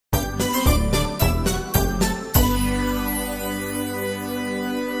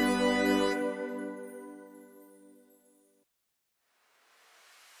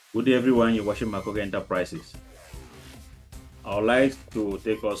Good day everyone, you're watching Makoga Enterprises. I would like to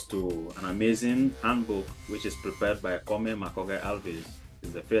take us to an amazing handbook which is prepared by Kome Makoga Alves.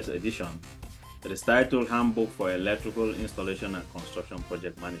 It's the first edition. It is titled Handbook for Electrical Installation and Construction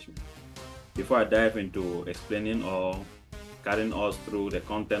Project Management. Before I dive into explaining or carrying us through the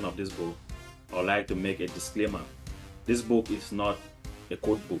content of this book, I would like to make a disclaimer. This book is not a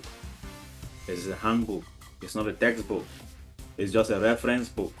code book. It is a handbook. It's not a textbook. It's just a reference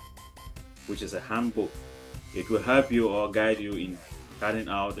book, which is a handbook. It will help you or guide you in carrying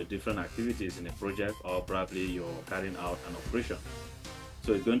out the different activities in a project, or probably you're carrying out an operation.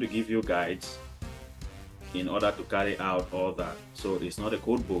 So it's going to give you guides in order to carry out all that. So it's not a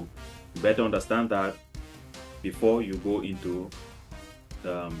code book. You better understand that before you go into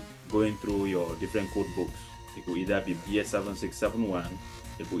going through your different code books. It could either be BS 7671,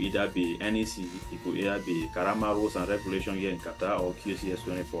 it could either be NEC, it could either be Karama Rules and Regulation here in Qatar, or QCS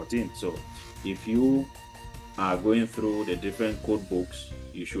 2014. So if you are going through the different code books,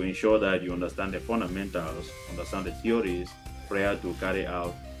 you should ensure that you understand the fundamentals, understand the theories prior to carry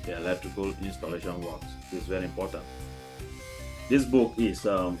out the electrical installation works. This is very important. This book is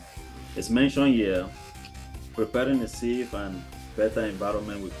mentioned here, preparing a safe and better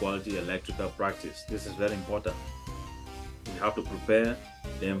environment with quality electrical practice. This is very important. You have to prepare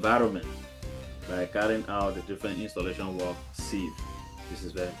the environment by carrying out the different installation work safe. This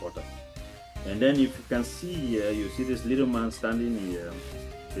is very important. And then if you can see here, you see this little man standing here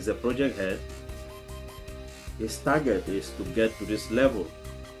is a project head. His target is to get to this level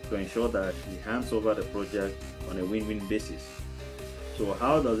to ensure that he hands over the project on a win-win basis. So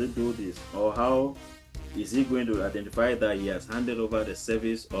how does he do this, or how is he going to identify that he has handed over the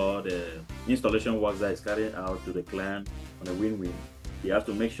service or the installation work that is carrying out to the client on a win-win? He has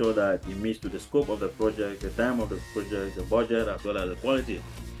to make sure that he meets to the scope of the project, the time of the project, the budget, as well as the quality.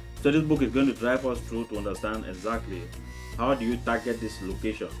 So this book is going to drive us through to understand exactly how do you target this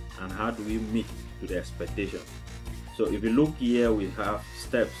location and how do we meet to the expectation. So if you look here, we have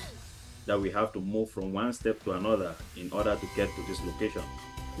steps that we have to move from one step to another in order to get to this location,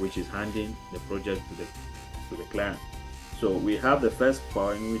 which is handing the project to the client. So we have the first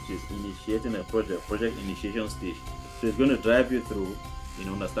point, which is initiating a project initiation stage. So it's going to drive you through in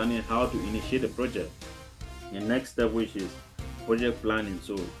understanding how to initiate a project. The next step, which is project planning.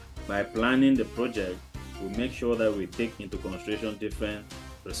 So by planning the project, we make sure that we take into consideration different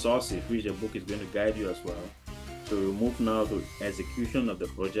resources, which the book is going to guide you as well. So we move now to execution of the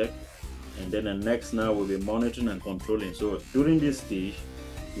project, and then the next now will be monitoring and controlling. So during this stage,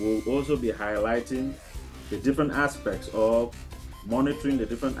 we'll also be highlighting the different aspects of monitoring the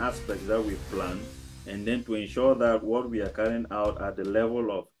different aspects that we plan, and then to ensure that what we are carrying out at the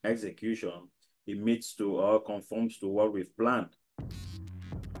level of execution, it meets to or conforms to what we've planned.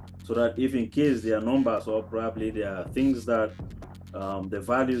 So that if in case there are numbers or probably there are things that the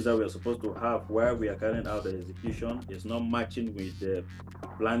values that we are supposed to have while we are carrying out the execution is not matching with the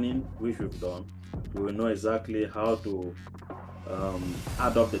planning which we've done, we will know exactly how to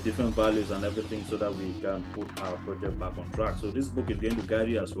add up the different values and everything so that we can put our project back on track. So this book is going to guide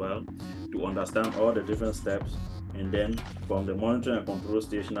you as well to understand all the different steps, and then from the monitoring and control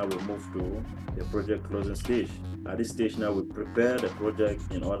stage now we move to the project closing stage. At this stage now we prepare the project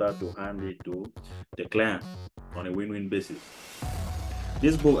in order to hand it to the client on a win-win basis.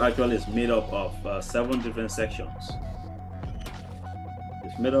 This book actually is made up of 7 different sections.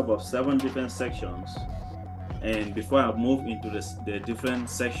 It's made up of 7 different sections. And before I move into the different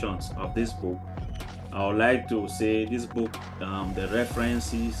sections of this book, I would like to say this book, the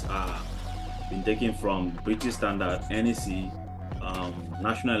references are been taken from British Standard, NEC,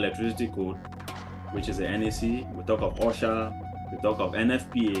 National Electricity Code, which is the NEC. We talk of OSHA, we talk of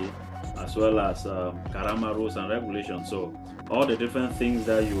NFPA, as well as Karama Rules and Regulations. So all the different things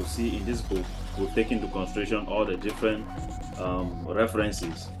that you will see in this book will take into consideration all the different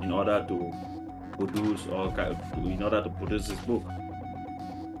references in order to produce this book.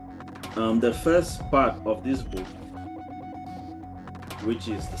 The first part of this book, which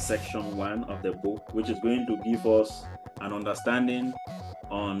is the section 1 of the book, which is going to give us an understanding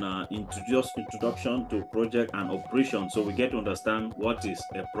on introduction to project and operation. So we get to understand what is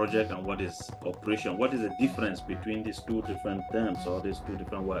a project and what is operation. What is the difference between these two different terms or these two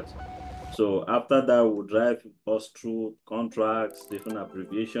different words? So after that, we'll drive us through contracts, different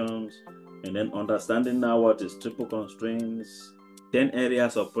abbreviations, and then understanding now what is triple constraints, 10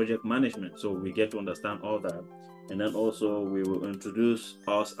 areas of project management. So we get to understand all that. And then also we will introduce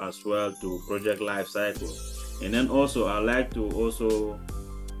us as well to project life cycle. And then also I like to also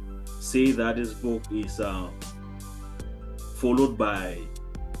say that this book is followed by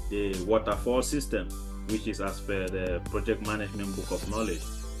the waterfall system, which is as per the project management book of knowledge.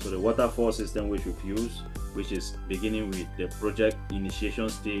 So the waterfall system which we've used, which is beginning with the project initiation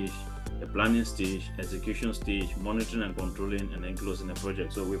stage, the planning stage, execution stage, monitoring and controlling, and then closing the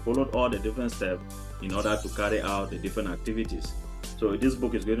project. So we followed all the different steps in order to carry out the different activities. So this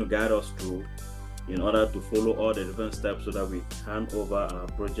book is going to guide us through in order to follow all the different steps so that we hand over our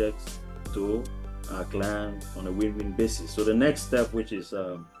projects to our client on a win-win basis. So the next step, which is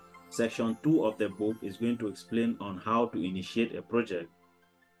section 2 of the book, is going to explain on how to initiate a project.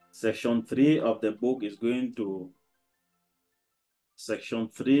 Section 3 of the book is going to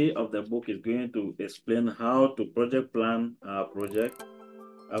explain how to project plan our project.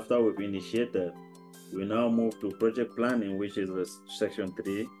 After we've initiated, we now move to project planning, which is section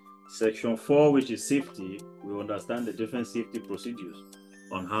 3. Section 4, which is safety, we understand the different safety procedures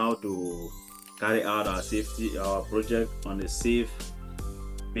on how to carry out our project on a safe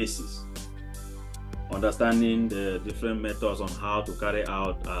basis. Understanding the different methods on how to carry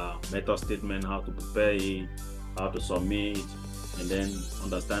out method statement, how to prepare it, how to submit, and then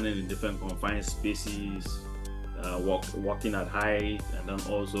understanding the different confined spaces, working at height, and then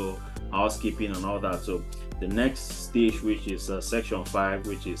also housekeeping and all that. So the next stage, which is section 5,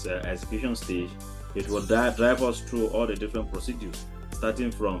 which is execution stage, it will drive us through all the different procedures,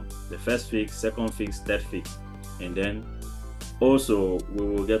 starting from the first fix, second fix, third fix, and then also we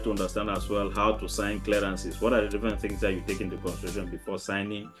will get to understand as well how to sign clearances. What are the different things that you take into consideration before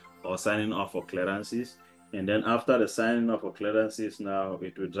signing or signing off for clearances? And then after the signing off for clearances, now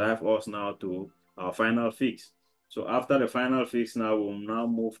it will drive us now to our final fix. So after the final fix, now we'll now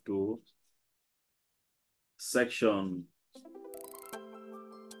move to section,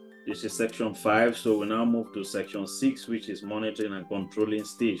 this is section 5. So we now move to section 6, which is monitoring and controlling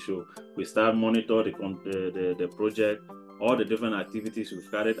stage. So we start monitor the project, all the different activities we've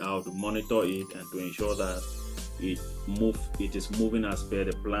carried out, to monitor it and to ensure that it is moving as per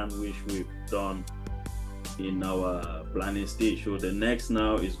the plan which we've done in our planning stage. So the next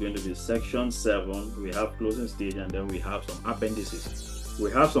now is going to be section 7. We have closing stage, and then we have some appendices.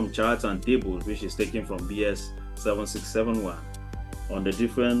 We have some charts and tables which is taken from BS 7671 on the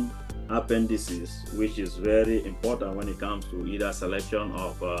different appendices, which is very important when it comes to either selection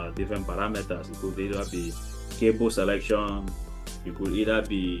of different parameters. It could either be cable selection, it could either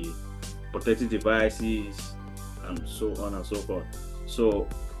be protective devices, and so on and so forth. So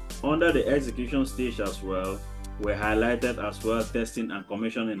under the execution stage as well, we highlighted as well testing and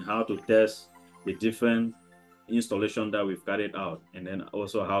commissioning, how to test the different installation that we've carried out, and then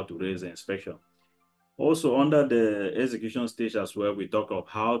also how to raise the inspection. Also under the execution stage as well, we talk of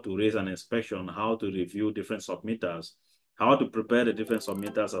how to raise an inspection, how to review different submittals, how to prepare the different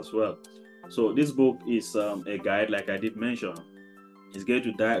submittals as well. So this book is a guide, like I did mention. It's going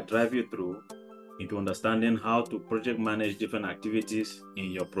to drive you through into understanding how to project manage different activities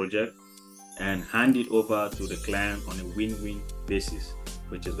in your project and hand it over to the client on a win-win basis,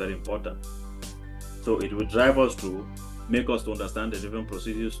 which is very important. So it will drive us through, make us to understand the different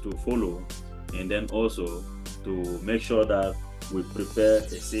procedures to follow, and then also to make sure that we prepare a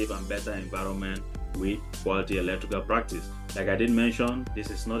safe and better environment with quality electrical practice. Like I did mention, this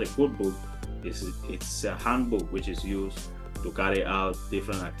is not a code book, it's a handbook which is used to carry out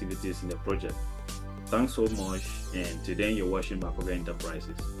different activities in the project. Thanks so much, and today you're watching Makoga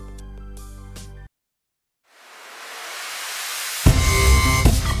Enterprises.